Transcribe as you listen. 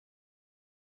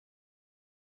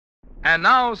And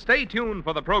now, stay tuned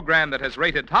for the program that has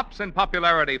rated tops in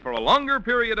popularity for a longer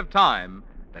period of time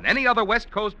than any other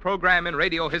West Coast program in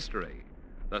radio history.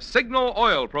 The Signal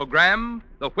Oil program,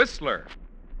 The Whistler.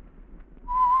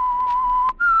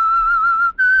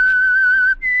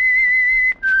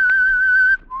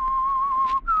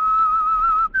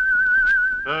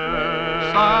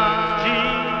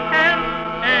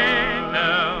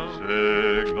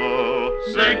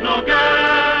 Signal gasoline.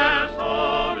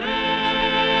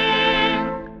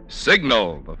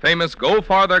 Signal, the famous Go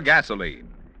Farther gasoline,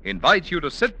 invites you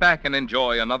to sit back and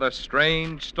enjoy another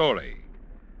strange story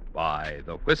by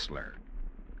The Whistler.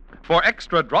 For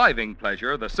extra driving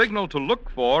pleasure, the signal to look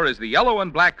for is the yellow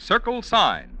and black circle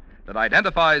sign that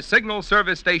identifies signal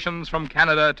service stations from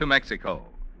Canada to Mexico.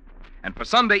 And for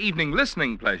Sunday evening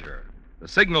listening pleasure, the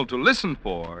signal to listen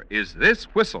for is this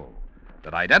whistle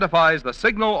that identifies the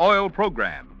Signal Oil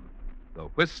program, The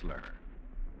Whistler.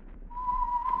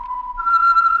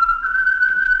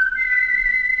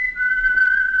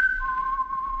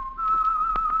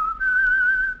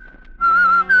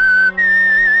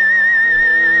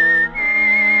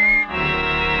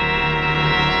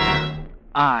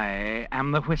 I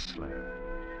am the Whistler,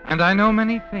 and I know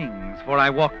many things, for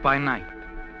I walk by night.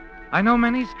 I know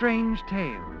many strange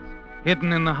tales,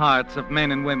 hidden in the hearts of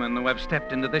men and women who have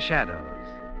stepped into the shadows.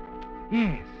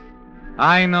 Yes,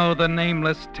 I know the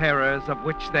nameless terrors of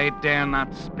which they dare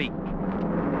not speak.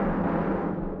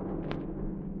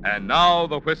 And now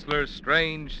the Whistler's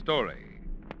strange story,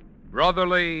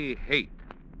 Brotherly Hate.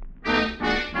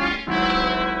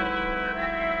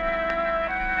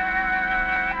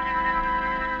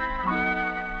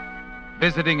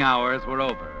 Visiting hours were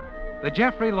over. The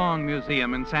Jeffrey Long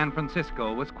Museum in San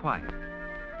Francisco was quiet.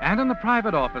 And in the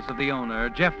private office of the owner,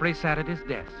 Jeffrey sat at his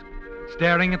desk,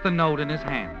 staring at the note in his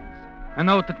hands, a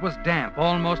note that was damp,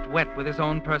 almost wet with his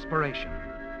own perspiration.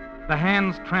 The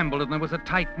hands trembled, and there was a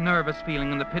tight, nervous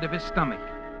feeling in the pit of his stomach,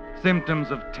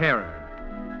 symptoms of terror.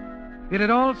 It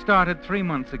had all started 3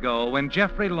 months ago when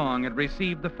Jeffrey Long had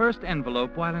received the first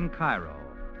envelope while in Cairo.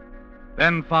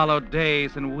 Then followed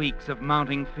days and weeks of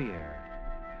mounting fear,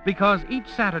 because each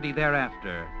Saturday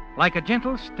thereafter, like a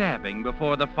gentle stabbing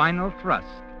before the final thrust,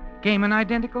 came an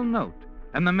identical note,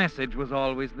 and the message was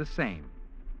always the same.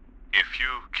 If you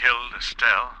killed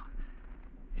Estelle,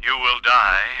 you will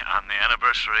die on the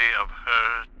anniversary of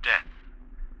her death.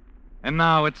 And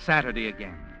now it's Saturday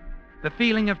again. The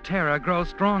feeling of terror grows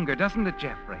stronger, doesn't it,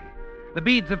 Jeffrey? The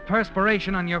beads of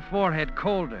perspiration on your forehead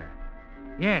colder.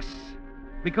 Yes,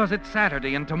 because it's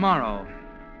Saturday, and tomorrow,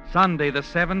 Sunday the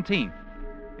 17th,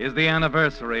 is the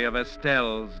anniversary of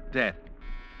Estelle's death.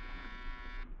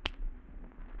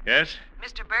 Yes?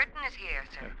 Mr. Burton is here,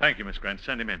 sir. Thank you, Miss Grant.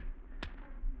 Send him in.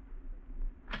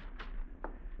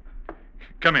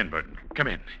 Come in, Burton. Come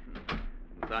in.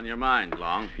 What's on your mind,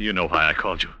 Long? You know why I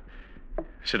called you.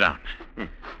 Sit down.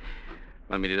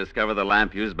 Want me to discover the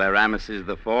lamp used by Ramesses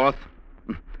IV?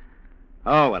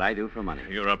 Oh, what I do for money.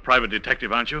 You're a private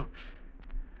detective, aren't you?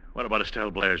 What about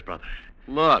Estelle Blair's brother?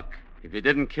 Look, if you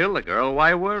didn't kill the girl,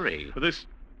 why worry? This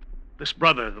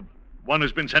brother, the one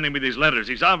who's been sending me these letters,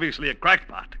 he's obviously a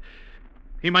crackpot.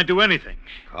 He might do anything.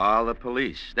 Call the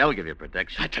police. They'll give you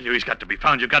protection. I tell you, he's got to be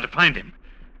found. You've got to find him.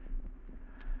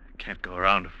 I can't go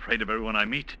around afraid of everyone I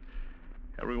meet.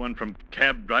 Everyone from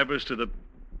cab drivers to the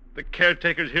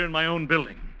caretakers here in my own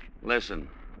building. Listen,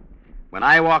 when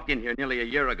I walked in here nearly a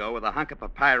year ago with a hunk of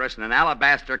papyrus and an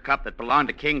alabaster cup that belonged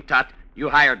to King Tut, you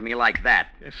hired me like that.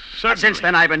 Yes, certainly. Since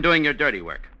then, I've been doing your dirty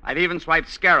work. I've even swiped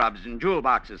scarabs and jewel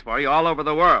boxes for you all over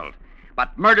the world.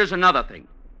 But murder's another thing,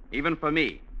 even for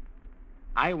me.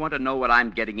 I want to know what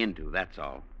I'm getting into, that's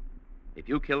all. If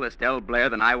you killed Estelle Blair,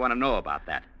 then I want to know about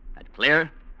that. That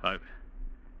clear? I've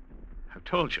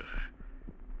told you.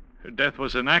 Her death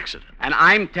was an accident. And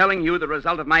I'm telling you the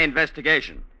result of my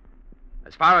investigation.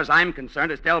 As far as I'm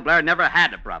concerned, Estelle Blair never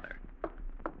had a brother.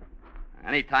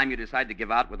 Anytime you decide to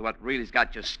give out with what really's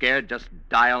got you scared, just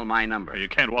dial my number. You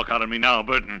can't walk out on me now,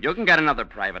 Burton. You can get another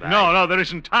private eye. No, there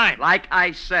isn't time. Like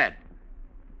I said,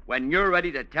 when you're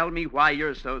ready to tell me why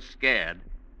you're so scared,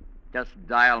 just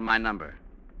dial my number.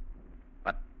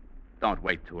 But don't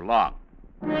wait too long.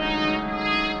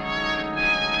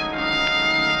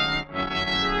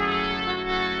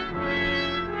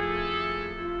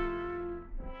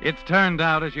 It's turned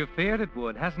out as you feared it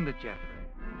would, hasn't it, Jeffrey?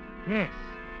 Yes.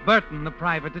 Burton, the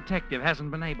private detective, hasn't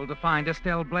been able to find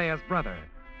Estelle Blair's brother.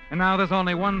 And now there's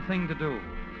only one thing to do.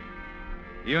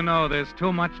 You know there's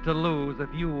too much to lose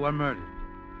if you were murdered.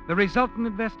 The resultant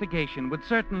investigation would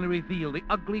certainly reveal the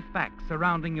ugly facts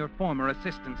surrounding your former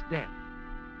assistant's death.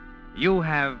 You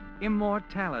have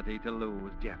immortality to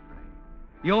lose, Jeffrey.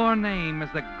 Your name is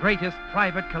the greatest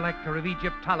private collector of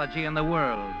Egyptology in the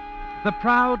world. The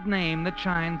proud name that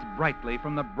shines brightly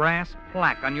from the brass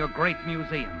plaque on your great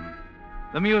museum.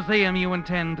 The museum you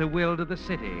intend to will to the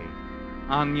city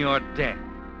on your death.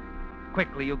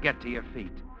 Quickly, you get to your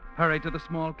feet. Hurry to the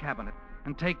small cabinet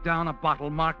and take down a bottle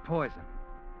marked poison.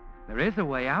 There is a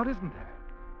way out, isn't there?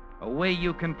 A way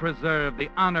you can preserve the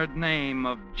honored name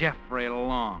of Jeffrey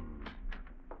Long.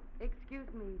 Excuse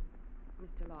me,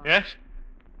 Mr. Long. Yes?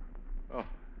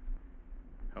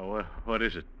 What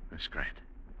is it, Miss Grant?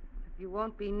 You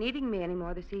won't be needing me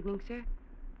anymore this evening, sir.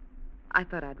 I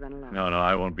thought I'd run along. No,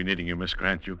 I won't be needing you, Miss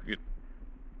Grant.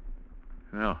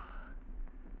 No.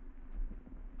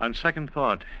 On second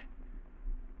thought,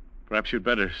 perhaps you'd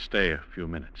better stay a few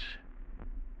minutes.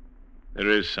 There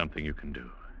is something you can do.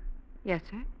 Yes,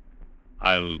 sir.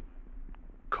 I'll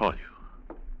call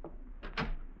you.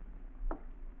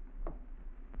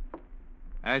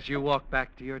 As you walk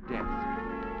back to your desk,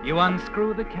 you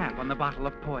unscrew the cap on the bottle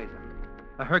of poison.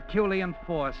 A Herculean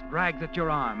force drags at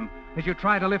your arm as you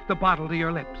try to lift the bottle to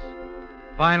your lips.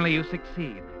 Finally, you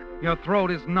succeed. Your throat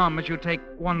is numb as you take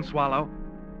one swallow,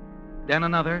 then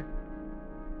another,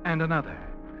 and another.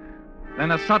 Then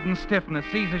a sudden stiffness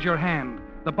seizes your hand.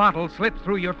 The bottle slips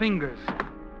through your fingers.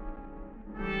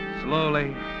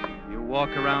 Slowly, you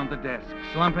walk around the desk,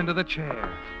 slump into the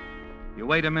chair. You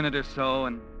wait a minute or so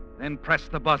and then press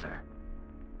the buzzer.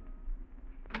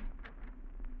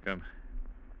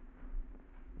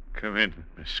 Come in,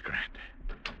 Miss Grant.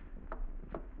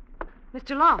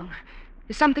 Mr. Long,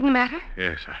 is something the matter?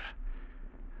 Yes, I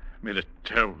made a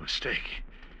terrible mistake.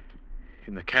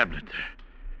 In the cabinet there,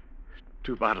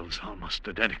 2 bottles almost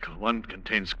identical. One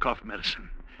contains cough medicine.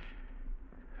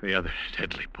 The other,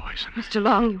 deadly poison. Mr.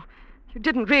 Long, you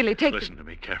didn't really take Listen to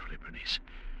me carefully, Bernice.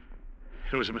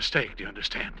 It was a mistake, do you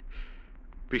understand?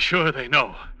 Be sure they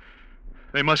know.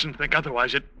 They mustn't think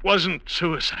otherwise. It wasn't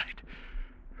suicide.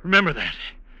 Remember that.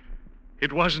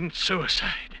 It wasn't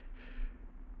suicide.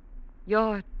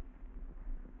 You're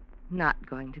not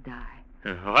going to die.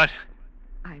 What?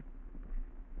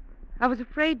 I was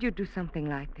afraid you'd do something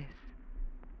like this.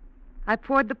 I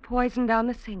poured the poison down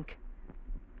the sink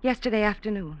yesterday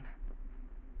afternoon.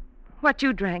 What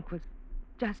you drank was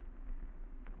just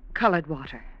colored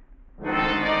water.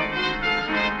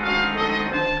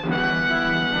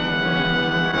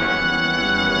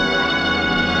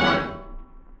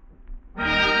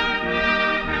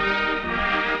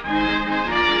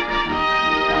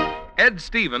 Ed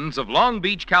Stevens of Long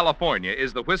Beach, California,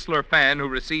 is the Whistler fan who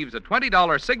receives a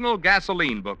 $20 Signal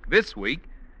gasoline book this week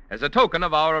as a token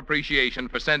of our appreciation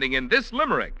for sending in this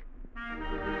limerick.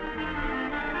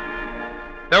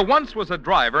 There once was a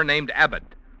driver named Abbott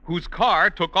whose car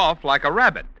took off like a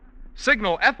rabbit.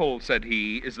 Signal Ethel, said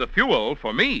he, is the fuel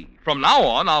for me. From now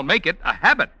on, I'll make it a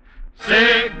habit.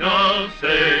 Signal,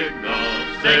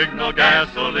 signal, signal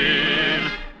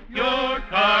gasoline. Your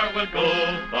car will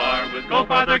go far with Go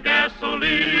Farther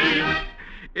gasoline.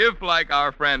 If, like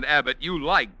our friend Abbott, you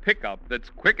like pickup that's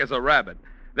quick as a rabbit,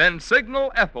 then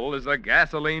Signal Ethel is the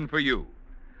gasoline for you.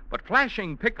 But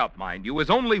flashing pickup, mind you, is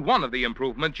only one of the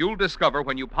improvements you'll discover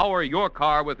when you power your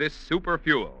car with this super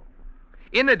fuel.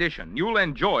 In addition, you'll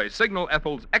enjoy Signal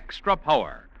Ethel's extra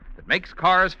power that makes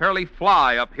cars fairly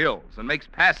fly up hills and makes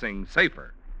passing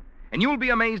safer. And you'll be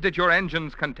amazed at your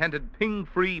engine's contented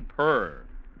ping-free purr.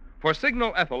 For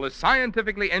Signal Ethel is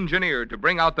scientifically engineered to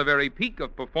bring out the very peak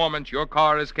of performance your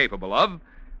car is capable of,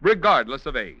 regardless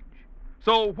of age.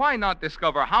 So why not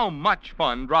discover how much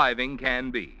fun driving can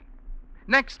be?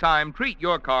 Next time, treat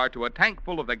your car to a tank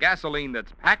full of the gasoline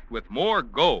that's packed with more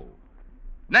go.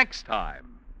 Next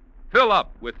time, fill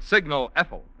up with Signal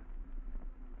Ethel.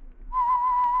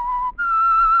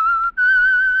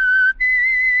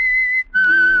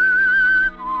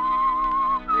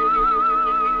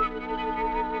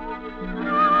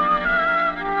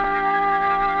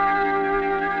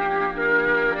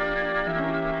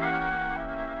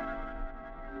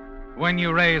 When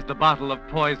you raised the bottle of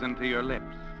poison to your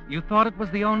lips, you thought it was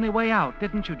the only way out,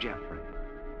 didn't you, Jeffrey?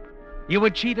 You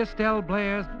would cheat Estelle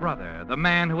Blair's brother, the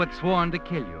man who had sworn to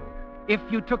kill you, if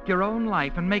you took your own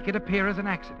life and make it appear as an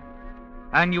accident.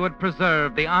 And you would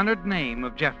preserve the honored name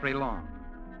of Jeffrey Long.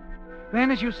 Then,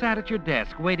 as you sat at your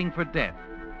desk waiting for death,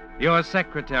 your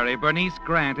secretary, Bernice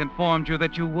Grant, informed you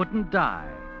that you wouldn't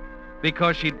die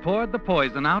because she'd poured the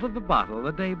poison out of the bottle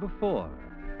the day before,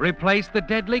 replaced the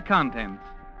deadly contents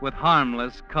with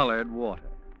harmless colored water.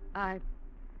 I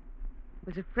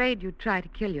was afraid you'd try to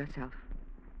kill yourself.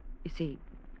 You see,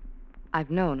 I've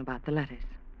known about the letters.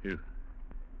 You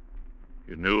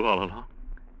knew all along?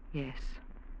 Yes.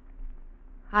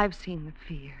 I've seen the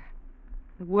fear,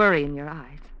 the worry in your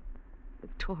eyes, the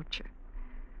torture.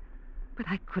 But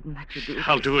I couldn't let you do this.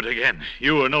 I'll do it again.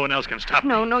 You or no one else can stop me.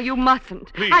 No, you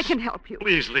mustn't. Please. I can help you.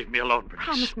 Please leave me alone, Bernice.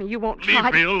 Promise me you won't Leave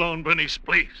try. me alone, Bernice,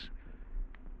 please.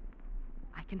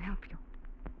 I can help you.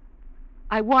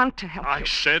 I want to help I you.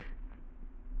 said...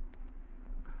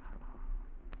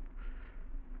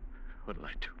 What'll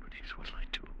I do, Bernice? What'll I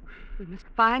do? We must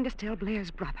find Estelle Blair's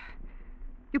brother.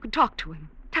 You could talk to him.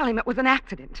 Tell him it was an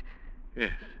accident.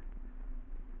 Yes.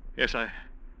 Yes, I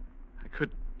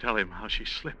could tell him how she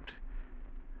slipped.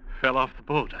 Fell off the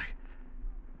boat.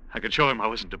 I could show him I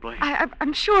wasn't to blame.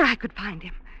 I'm sure I could find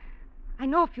him. I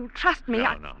know if you'll trust me.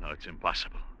 No, it's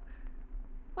impossible.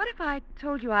 What if I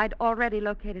told you I'd already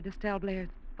located Estelle Blair's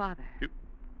father?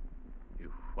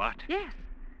 You what? Yes.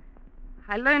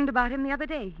 I learned about him the other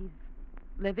day. He's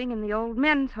living in the old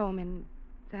men's home in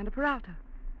Santa Peralta.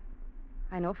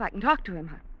 I know if I can talk to him.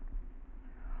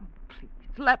 Oh, please,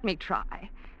 let me try.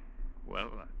 Well,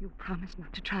 You promise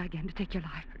not to try again to take your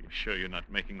life. are you sure you're not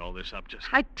making all this up just...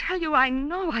 I tell you, I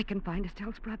know I can find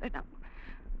Estelle's brother. Now,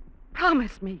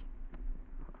 promise me.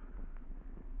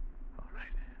 All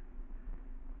right.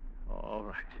 All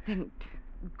right. Then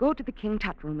go to the King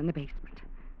Tut room in the basement.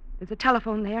 There's a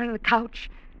telephone there and a couch.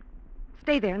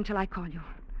 Stay there until I call you.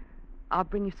 I'll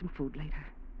bring you some food later.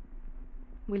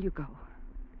 Will you go?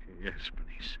 Yes,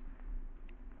 Bernice.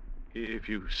 If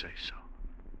you say so.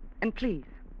 And please,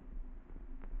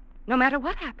 no matter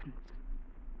what happens,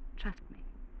 trust me.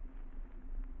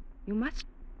 You must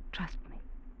trust me.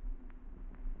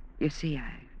 You see,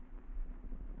 I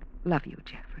love you,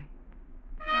 Jeffrey.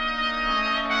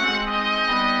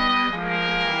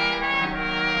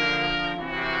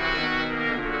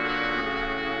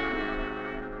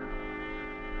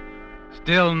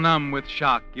 Still numb with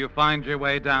shock, you find your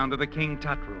way down to the King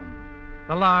Tut room,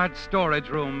 the large storage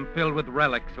room filled with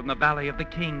relics from the Valley of the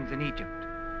Kings in Egypt.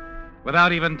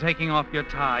 Without even taking off your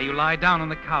tie, you lie down on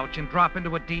the couch and drop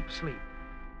into a deep sleep.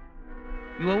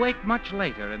 You awake much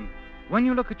later, and when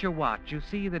you look at your watch, you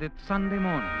see that it's Sunday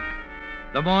morning,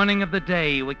 the morning of the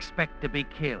day you expect to be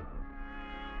killed.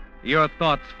 Your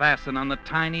thoughts fasten on the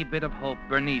tiny bit of hope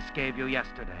Bernice gave you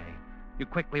yesterday. You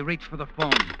quickly reach for the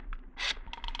phone.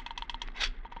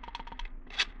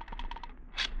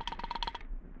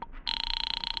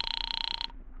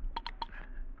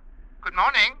 Good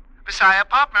morning. Visaya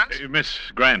Apartments. Miss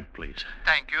Grant, please.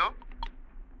 Thank you.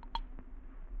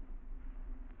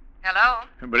 Hello?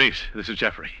 Bernice, this is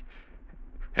Jeffrey.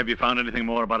 Have you found anything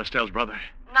more about Estelle's brother?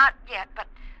 Not yet, but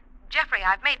Jeffrey,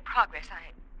 I've made progress.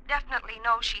 I definitely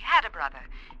know she had a brother.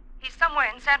 He's somewhere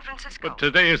in San Francisco. But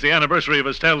today is the anniversary of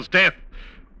Estelle's death.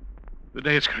 The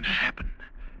day it's going to happen.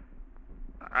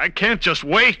 I can't just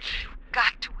wait. You've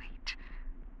got to wait.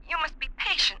 You must be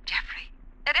patient, Jeffrey.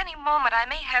 At any moment, I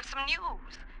may have some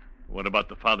news. What about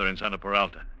the father in Santa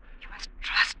Peralta? You must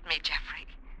trust me, Jeffrey.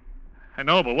 I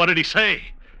know, but what did he say?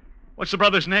 What's the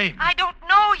brother's name? I don't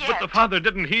know yet. But the father,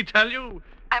 didn't he tell you?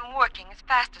 I'm working as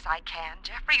fast as I can,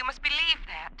 Jeffrey. You must believe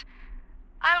that.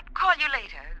 I'll call you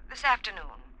later, this afternoon.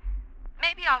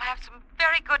 Maybe I'll have some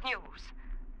very good news.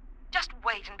 Just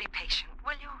wait and be patient,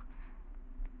 will you?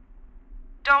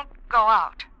 Don't go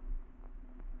out.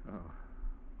 Oh.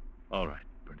 All right,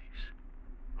 Bernice.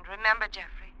 And remember,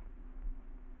 Jeffrey,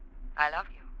 I love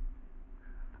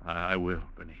you. I will,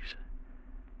 Bernice.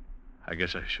 I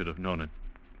guess I should have known it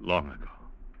long ago.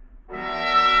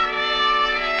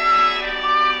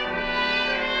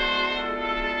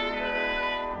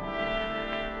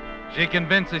 She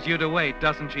convinces you to wait,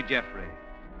 doesn't she, Jeffrey?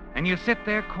 And you sit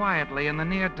there quietly in the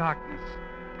near darkness,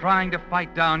 trying to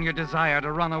fight down your desire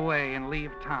to run away and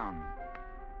leave town.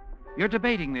 You're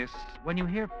debating this when you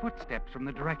hear footsteps from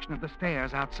the direction of the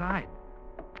stairs outside.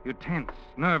 You tense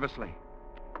nervously,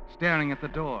 staring at the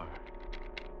door.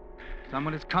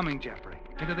 Someone is coming, Jeffrey,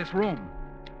 into this room.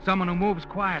 Someone who moves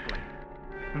quietly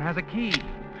and has a key.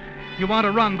 You want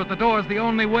to run, but the door's the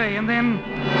only way, and then...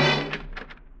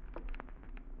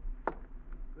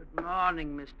 Good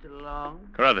morning, Mr. Long.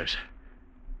 Carruthers,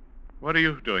 what are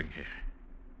you doing here?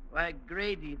 Why,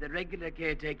 Grady, the regular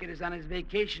caretaker, is on his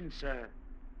vacation, sir.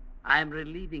 I'm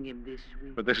relieving him this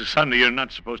week. But this is Sunday. You're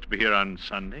not supposed to be here on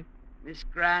Sunday. Miss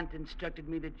Grant instructed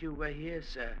me that you were here,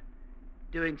 sir,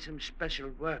 doing some special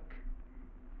work.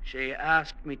 She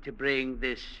asked me to bring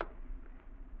this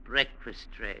breakfast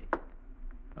tray.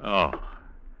 Oh.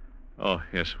 Oh,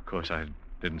 yes, of course. I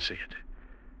didn't see it.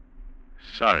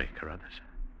 Sorry, Carruthers.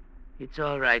 It's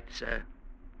all right, sir.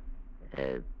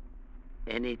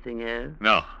 Anything else?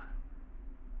 No.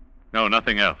 No,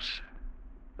 nothing else.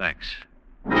 Thanks.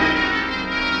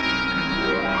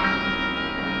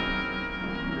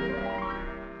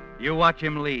 You watch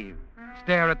him leave,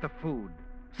 stare at the food,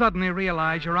 suddenly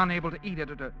realize you're unable to eat it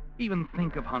or to even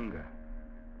think of hunger.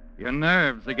 Your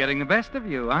nerves are getting the best of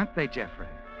you, aren't they, Jeffrey?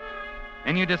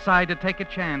 And you decide to take a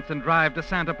chance and drive to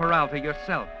Santa Peralta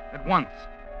yourself at once.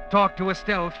 Talk to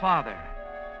Estelle's father.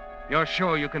 You're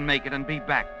sure you can make it and be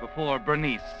back before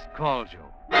Bernice calls you.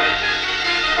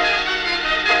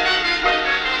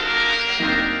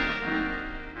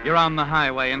 You're on the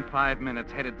highway in 5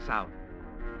 minutes, headed south.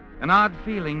 An odd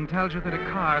feeling tells you that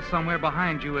a car somewhere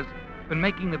behind you has been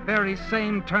making the very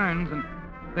same turns and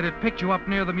that it picked you up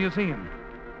near the museum.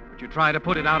 But you try to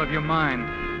put it out of your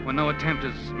mind when no attempt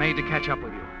is made to catch up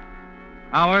with you.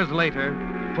 Hours later,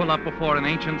 you pull up before an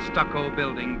ancient stucco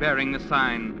building bearing the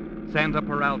sign, Santa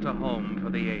Peralta Home for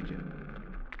the Aged.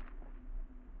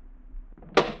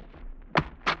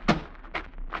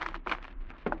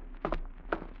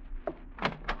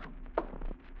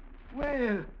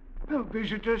 Well, a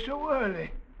visitor so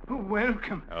early.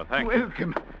 Welcome. Oh, thank you.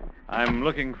 Welcome. I'm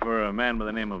looking for a man by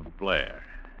the name of Blair.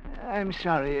 I'm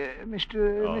sorry,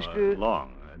 Mr.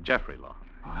 Long. Jeffrey Long.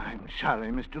 Oh, I'm sorry,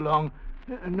 Mr. Long.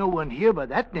 No one here by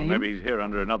that name. Maybe he's here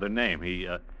under another name. He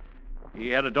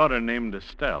had a daughter named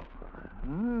Estelle.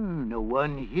 No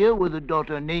one here with a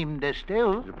daughter named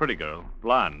Estelle. She's a pretty girl,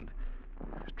 blonde.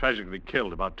 Tragically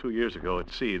killed about 2 years ago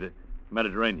at sea, the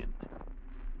Mediterranean.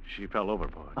 She fell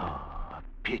overboard. Oh, a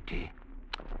pity.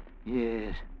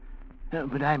 Yes.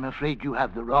 But I'm afraid you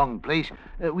have the wrong place.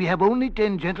 We have only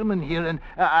 10 gentlemen here, and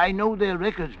I know their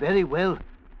records very well.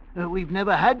 We've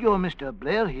never had your Mr.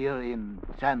 Blair here in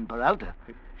San Peralta.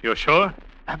 You're sure?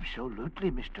 Absolutely,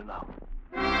 Mr. Long.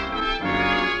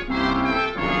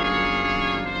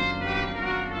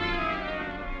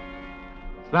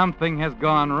 Something has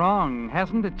gone wrong,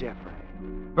 hasn't it, Jeffrey?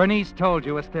 Bernice told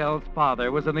you Estelle's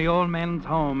father was in the old men's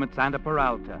home at Santa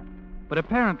Peralta, but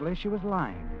apparently she was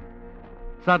lying.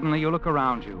 Suddenly you look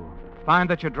around you, find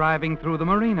that you're driving through the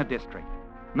Marina District,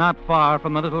 not far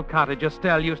from the little cottage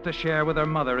Estelle used to share with her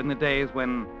mother in the days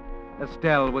when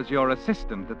Estelle was your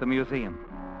assistant at the museum.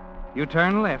 You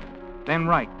turn left, then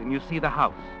right, and you see the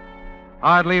house.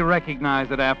 Hardly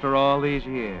recognize it after all these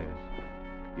years.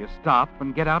 You stop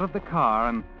and get out of the car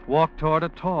and walk toward a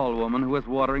tall woman who is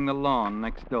watering the lawn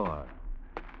next door.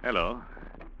 Hello.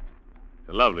 It's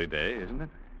a lovely day, isn't it?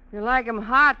 If you like 'em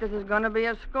hot, this is going to be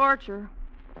a scorcher.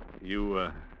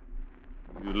 You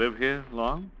live here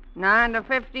long? 9 to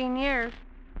 15 years.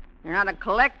 You're not a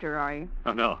collector, are you?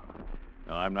 Oh, no.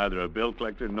 No, I'm neither a bill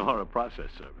collector nor a process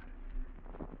server.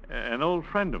 An old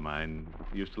friend of mine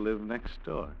used to live next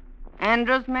door.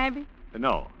 Andrews, maybe?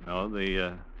 No,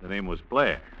 the name was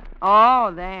Blair.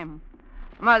 Oh, them.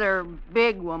 Mother,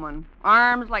 big woman.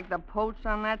 Arms like the posts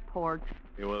on that porch.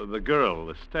 Yeah, well, the girl,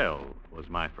 Estelle, was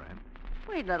my friend.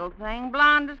 Sweet little thing,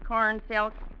 blonde as corn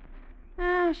silk.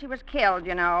 She was killed,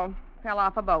 you know. Fell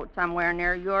off a boat somewhere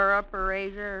near Europe or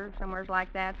Asia or somewhere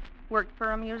like that. Worked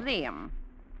for a museum.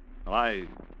 Well,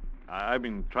 I've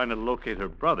been trying to locate her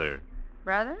brother.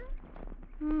 Brother?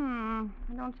 I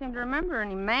don't seem to remember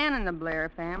any man in the Blair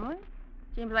family.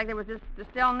 Seems like there was just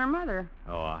Estelle and her mother.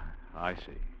 Oh, I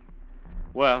see.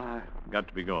 Well, I've got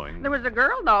to be going. There was a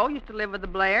girl, though, used to live with the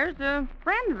Blairs, a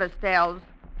friend of Estelle's.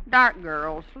 Dark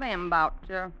girl, slim, about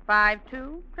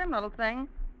 5'2", trim little thing.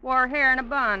 Wore hair in a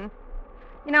bun.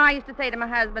 You know, I used to say to my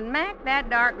husband, Mac, that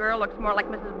dark girl looks more like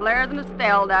Mrs. Blair than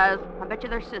Estelle does. I bet you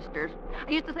they're sisters.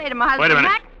 I used to say to my husband, Wait a minute.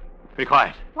 Mac... Be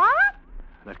quiet. What?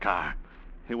 That car.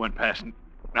 It went past and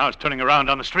now it's turning around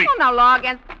on the street. Oh, no, law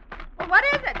against... Well, what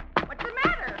is it? What's the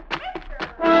matter?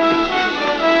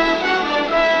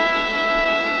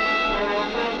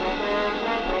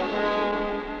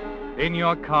 In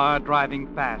your car, driving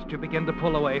fast, you begin to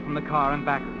pull away from the car in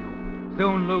back of you.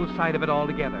 Soon lose sight of it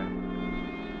altogether.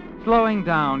 Slowing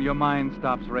down, your mind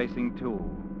stops racing too.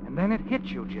 And then it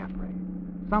hits you, Jeffrey.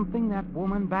 Something that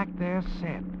woman back there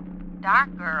said.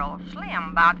 Dark girl, slim,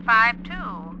 about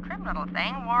 5'2", trim little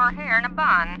thing, wore hair in a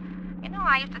bun. You know,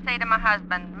 I used to say to my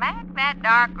husband, Mac, that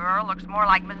dark girl looks more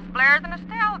like Mrs. Blair than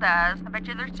Estelle does. I bet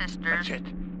you they're sisters. That's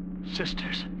it.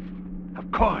 Sisters.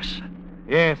 Of course.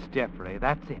 Yes, Jeffrey,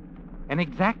 that's it. An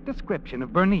exact description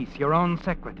of Bernice, your own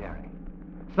secretary.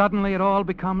 Suddenly it all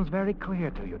becomes very clear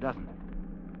to you, doesn't it?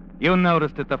 You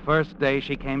noticed it the first day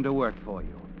she came to work for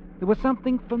you. There was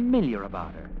something familiar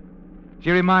about her.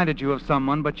 She reminded you of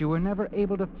someone, but you were never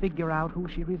able to figure out who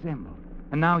she resembled.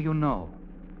 And now you know.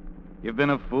 You've been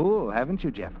a fool, haven't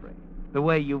you, Jeffrey? The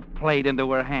way you've played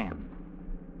into her hand.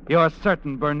 You're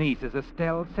certain Bernice is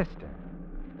Estelle's sister.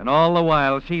 And all the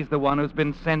while, she's the one who's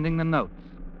been sending the notes,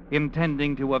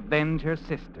 intending to avenge her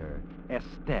sister,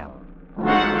 Estelle.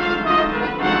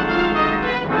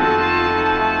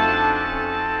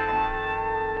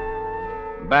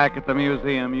 Back at the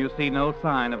museum, you see no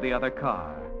sign of the other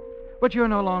car. But you're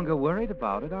no longer worried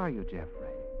about it, are you, Jeffrey?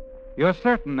 You're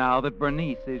certain now that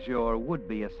Bernice is your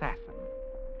would-be assassin.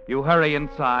 You hurry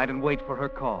inside and wait for her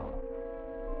call.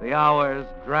 The hours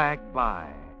drag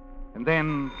by, and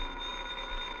then...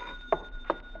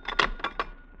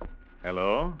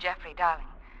 Hello? Jeffrey, darling,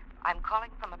 I'm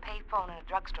calling from a pay phone in a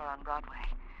drugstore on Broadway.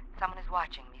 Someone is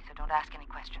watching me, so don't ask any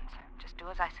questions. Just do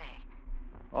as I say.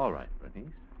 All right,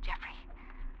 Bernice. Jeffrey,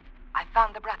 I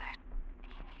found the brother.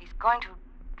 He's going to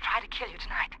try to kill you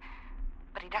tonight,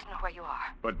 but he doesn't know where you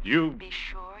are. But you... Be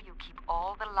sure you keep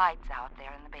all the lights out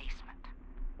there in the basement.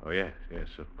 Oh, yes,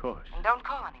 of course. And don't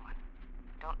call anyone.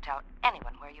 Don't tell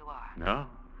anyone where you are. No,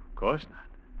 of course not.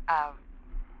 I'll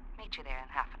meet you there in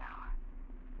half an hour.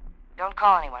 Don't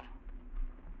call anyone.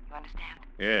 You understand?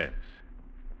 Yes.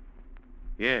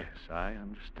 Yes, I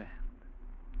understand.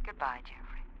 Goodbye,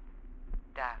 Jeffrey.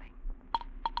 Darling.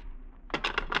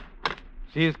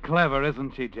 She's clever,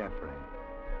 isn't she, Jeffrey?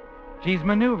 She's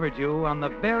maneuvered you on the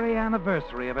very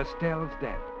anniversary of Estelle's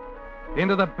death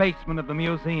into the basement of the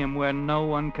museum where no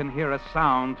one can hear a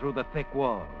sound through the thick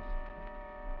walls.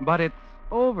 But it's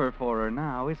over for her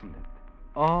now, isn't it?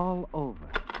 All over.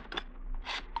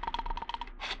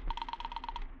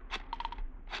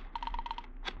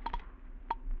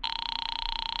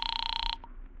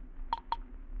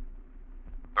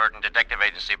 Burton Detective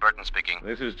Agency, Burton speaking.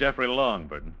 This is Jeffrey Long,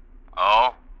 Burton.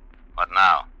 Oh? What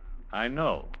now? I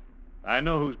know. I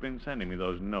know who's been sending me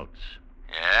those notes.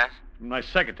 Yes? My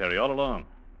secretary all along.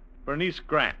 Bernice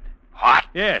Grant. What?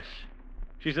 Yes.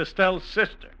 She's Estelle's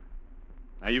sister.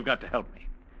 Now, you've got to help me.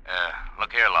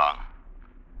 Look here, Long.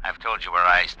 I've told you where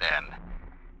I stand.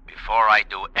 Before I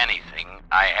do anything,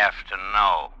 I have to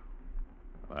know.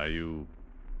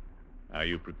 Are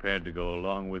you prepared to go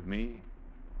along with me?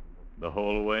 The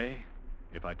whole way,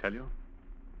 if I tell you?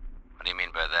 What do you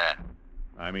mean by that?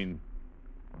 I mean,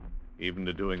 even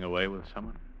to doing away with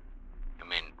someone? You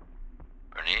mean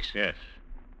Bernice? Yes.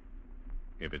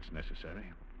 If it's necessary.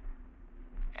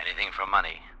 Anything for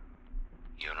money.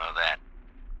 You know that.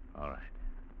 All right.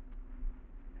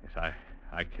 Yes,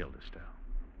 I killed Estelle.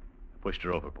 I pushed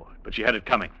her overboard, but she had it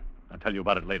coming. I'll tell you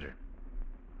about it later.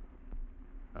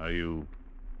 Are you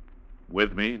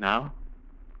with me now?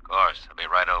 Of course. I'll be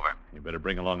right over. You better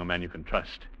bring along a man you can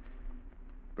trust.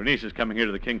 Bernice is coming here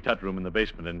to the King Tut room in the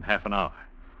basement in half an hour.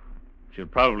 She'll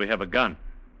probably have a gun.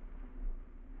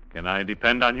 Can I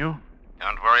depend on you?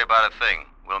 Don't worry about a thing.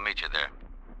 We'll meet you there.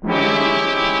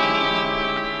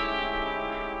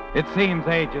 It seems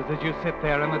ages as you sit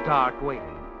there in the dark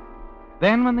waiting.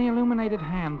 Then when the illuminated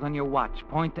hands on your watch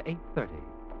point to 8:30,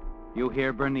 you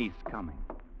hear Bernice coming.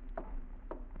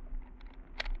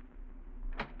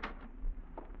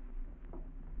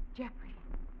 Jeffrey.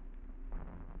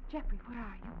 Jeffrey, where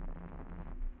are you?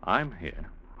 I'm here.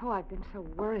 Oh, I've been so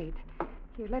worried.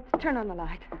 Here, let's turn on the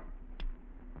light.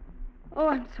 Oh,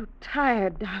 I'm so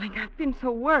tired, darling. I've been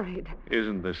so worried.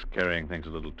 Isn't this carrying things a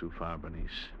little too far,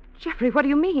 Bernice? Jeffrey, what do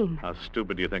you mean? How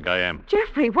stupid do you think I am?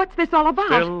 Jeffrey, what's this all about?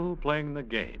 Still playing the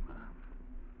game.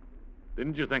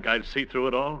 Didn't you think I'd see through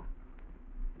it all?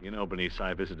 You know, Bernice,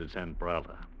 I visited San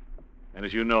Peralta. And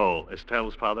as you know,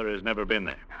 Estelle's father has never been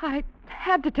there. I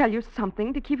had to tell you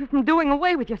something to keep you from doing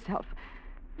away with yourself.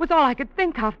 It was all I could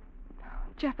think of.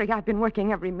 Jeffrey, I've been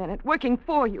working every minute, working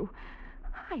for you.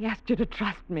 I asked you to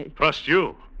trust me. Trust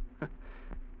you?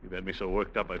 You've had me so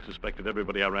worked up, I've suspected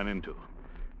everybody I ran into.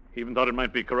 Even thought it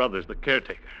might be Carruthers, the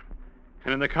caretaker.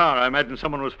 And in the car, I imagined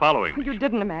someone was following me. You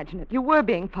didn't imagine it. You were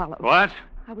being followed. What?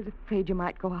 I was afraid you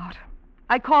might go out.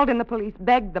 I called in the police,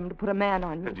 begged them to put a man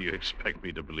on you. Do you expect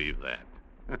me to believe that?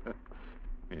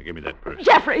 Here, give me that purse.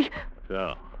 Jeffrey!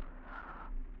 So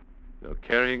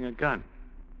carrying a gun.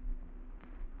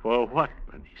 For what,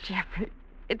 Bernice? Jeffrey,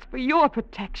 it's for your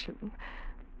protection.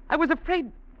 I was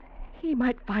afraid he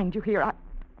might find you here.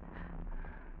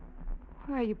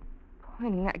 Why are you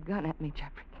pointing that gun at me,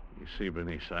 Jeffrey? You see,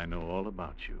 Bernice, I know all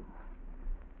about you.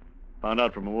 Found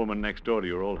out from a woman next door to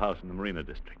your old house in the Marina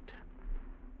District.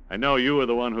 I know you were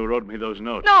the one who wrote me those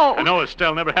notes. No! I know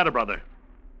Estelle never had a brother.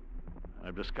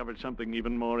 I've discovered something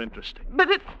even more interesting. But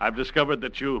it... I've discovered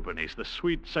that you, Bernice, the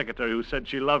sweet secretary who said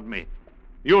she loved me,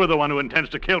 you're the one who intends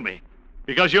to kill me.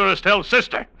 Because you're Estelle's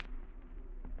sister.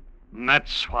 And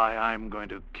that's why I'm going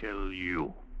to kill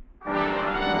you.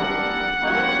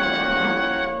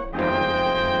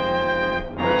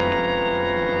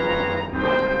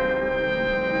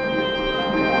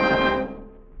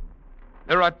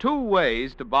 There are two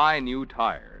ways to buy new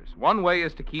tires. One way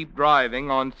is to keep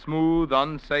driving on smooth,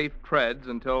 unsafe treads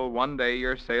until one day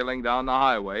you're sailing down the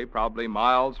highway, probably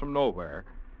miles from nowhere.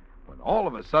 When all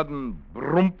of a sudden,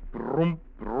 broomp, broomp,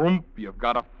 Throomp, you've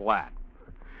got a flat.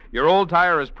 Your old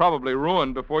tire is probably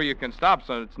ruined before you can stop,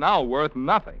 so it's now worth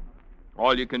nothing.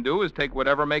 All you can do is take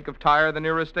whatever make of tire the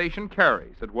nearest station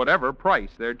carries at whatever price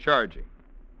they're charging.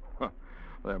 Well,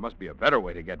 there must be a better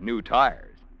way to get new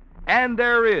tires. And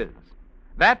there is.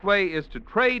 That way is to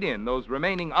trade in those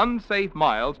remaining unsafe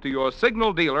miles to your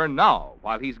Signal dealer now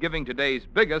while he's giving today's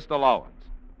biggest allowance.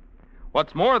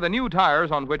 What's more, the new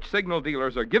tires on which Signal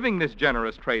dealers are giving this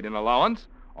generous trade-in allowance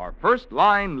are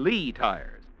first-line Lee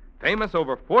tires, famous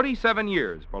over 47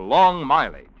 years for long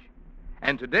mileage.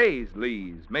 And today's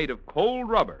Lees, made of cold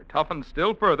rubber, toughened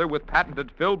still further with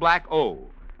patented Phil Black O,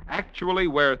 actually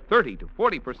wear 30 to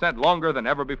 40% longer than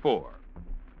ever before.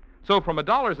 So from a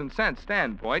dollars and cents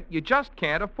standpoint, you just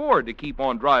can't afford to keep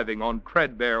on driving on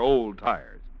treadbare old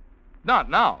tires. Not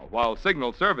now, while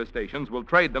Signal service stations will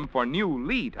trade them for new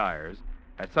Lee tires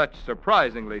at such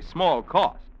surprisingly small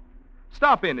cost.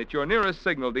 Stop in at your nearest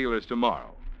Signal dealers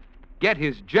tomorrow. Get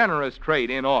his generous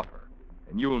trade-in offer,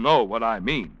 and you'll know what I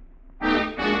mean.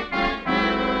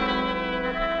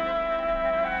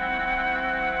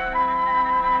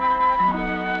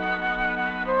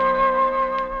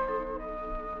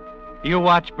 You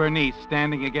watch Bernice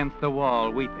standing against the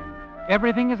wall, weeping.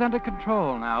 Everything is under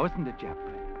control now, isn't it, Jeffrey?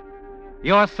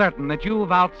 You're certain that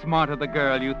you've outsmarted the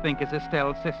girl you think is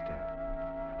Estelle's sister.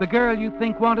 The girl you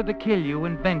think wanted to kill you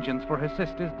in vengeance for her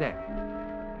sister's death.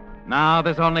 Now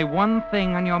there's only one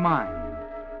thing on your mind.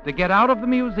 To get out of the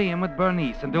museum with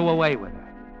Bernice and do away with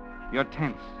her. You're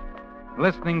tense,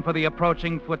 listening for the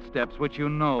approaching footsteps which you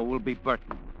know will be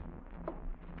Burton.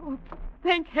 Oh,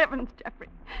 thank heavens, Jeffrey.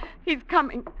 He's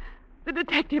coming. The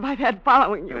detective I've had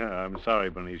following you. Yeah, I'm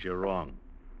sorry, Bernice, you're wrong.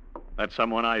 That's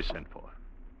someone I sent for.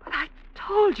 But I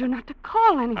told you not to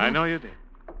call anyone. I know you did.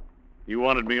 You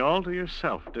wanted me all to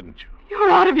yourself, didn't you? You're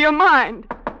out of your mind.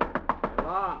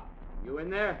 Hello? You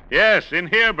in there? Yes, in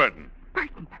here, Burton.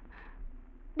 Burton.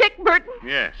 Dick Burton?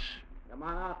 Yes. Come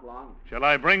on out, Long. Shall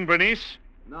I bring Bernice?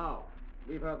 No.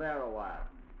 Leave her there a while.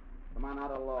 Come on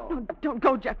out alone. No, don't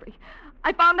go, Jeffrey.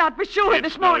 I found out for sure It's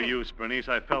this morning. no use, Bernice.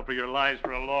 I fell for your lies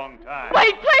for a long time.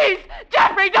 Wait, please!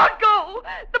 Jeffrey, don't go!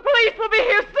 The police will be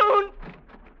here soon.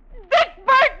 Dick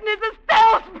Burton is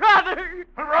Estelle's brother.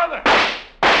 Her brother!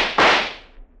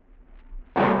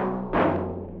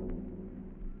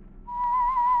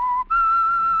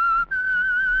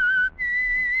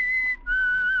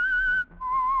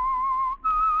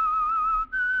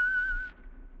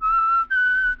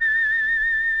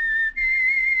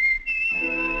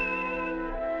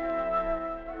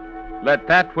 Let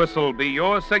that whistle be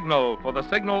your signal for the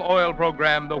Signal Oil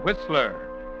program, The Whistler,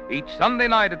 each Sunday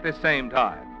night at this same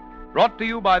time. Brought to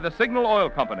you by the Signal Oil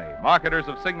Company, marketers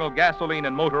of Signal gasoline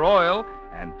and motor oil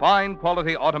and fine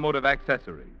quality automotive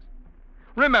accessories.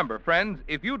 Remember, friends,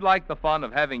 if you'd like the fun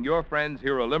of having your friends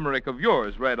hear a limerick of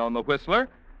yours read on The Whistler,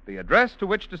 the address to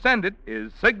which to send it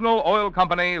is Signal Oil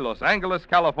Company, Los Angeles,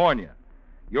 California.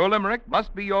 Your limerick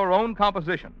must be your own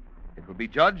composition. It will be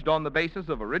judged on the basis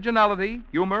of originality,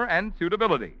 humor, and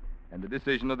suitability, and the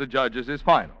decision of the judges is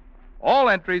final. All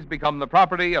entries become the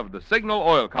property of the Signal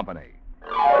Oil Company.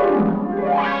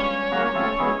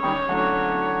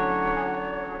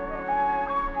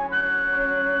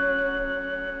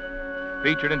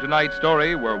 Featured in tonight's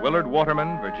story were Willard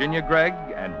Waterman, Virginia Gregg,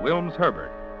 and Wilms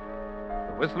Herbert.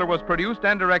 The Whistler was produced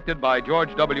and directed by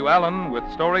George W. Allen,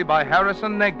 with story by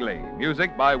Harrison Negley,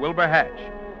 music by Wilbur Hatch,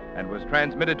 and was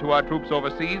transmitted to our troops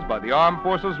overseas by the Armed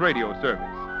Forces Radio Service.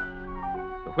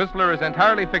 The Whistler is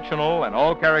entirely fictional, and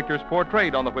all characters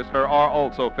portrayed on The Whistler are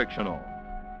also fictional.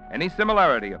 Any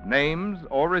similarity of names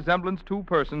or resemblance to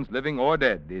persons living or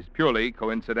dead is purely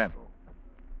coincidental.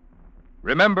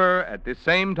 Remember, at this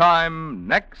same time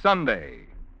next Sunday,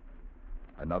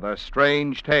 another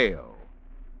strange tale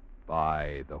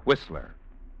by The Whistler.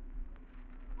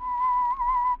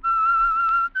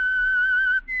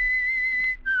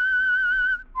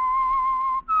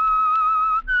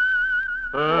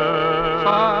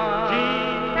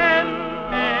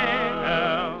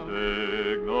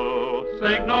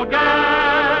 Signal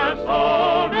gasoline.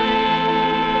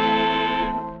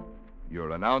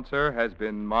 Your announcer has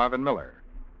been Marvin Miller.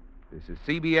 This is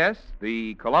CBS,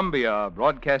 the Columbia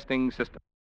Broadcasting System.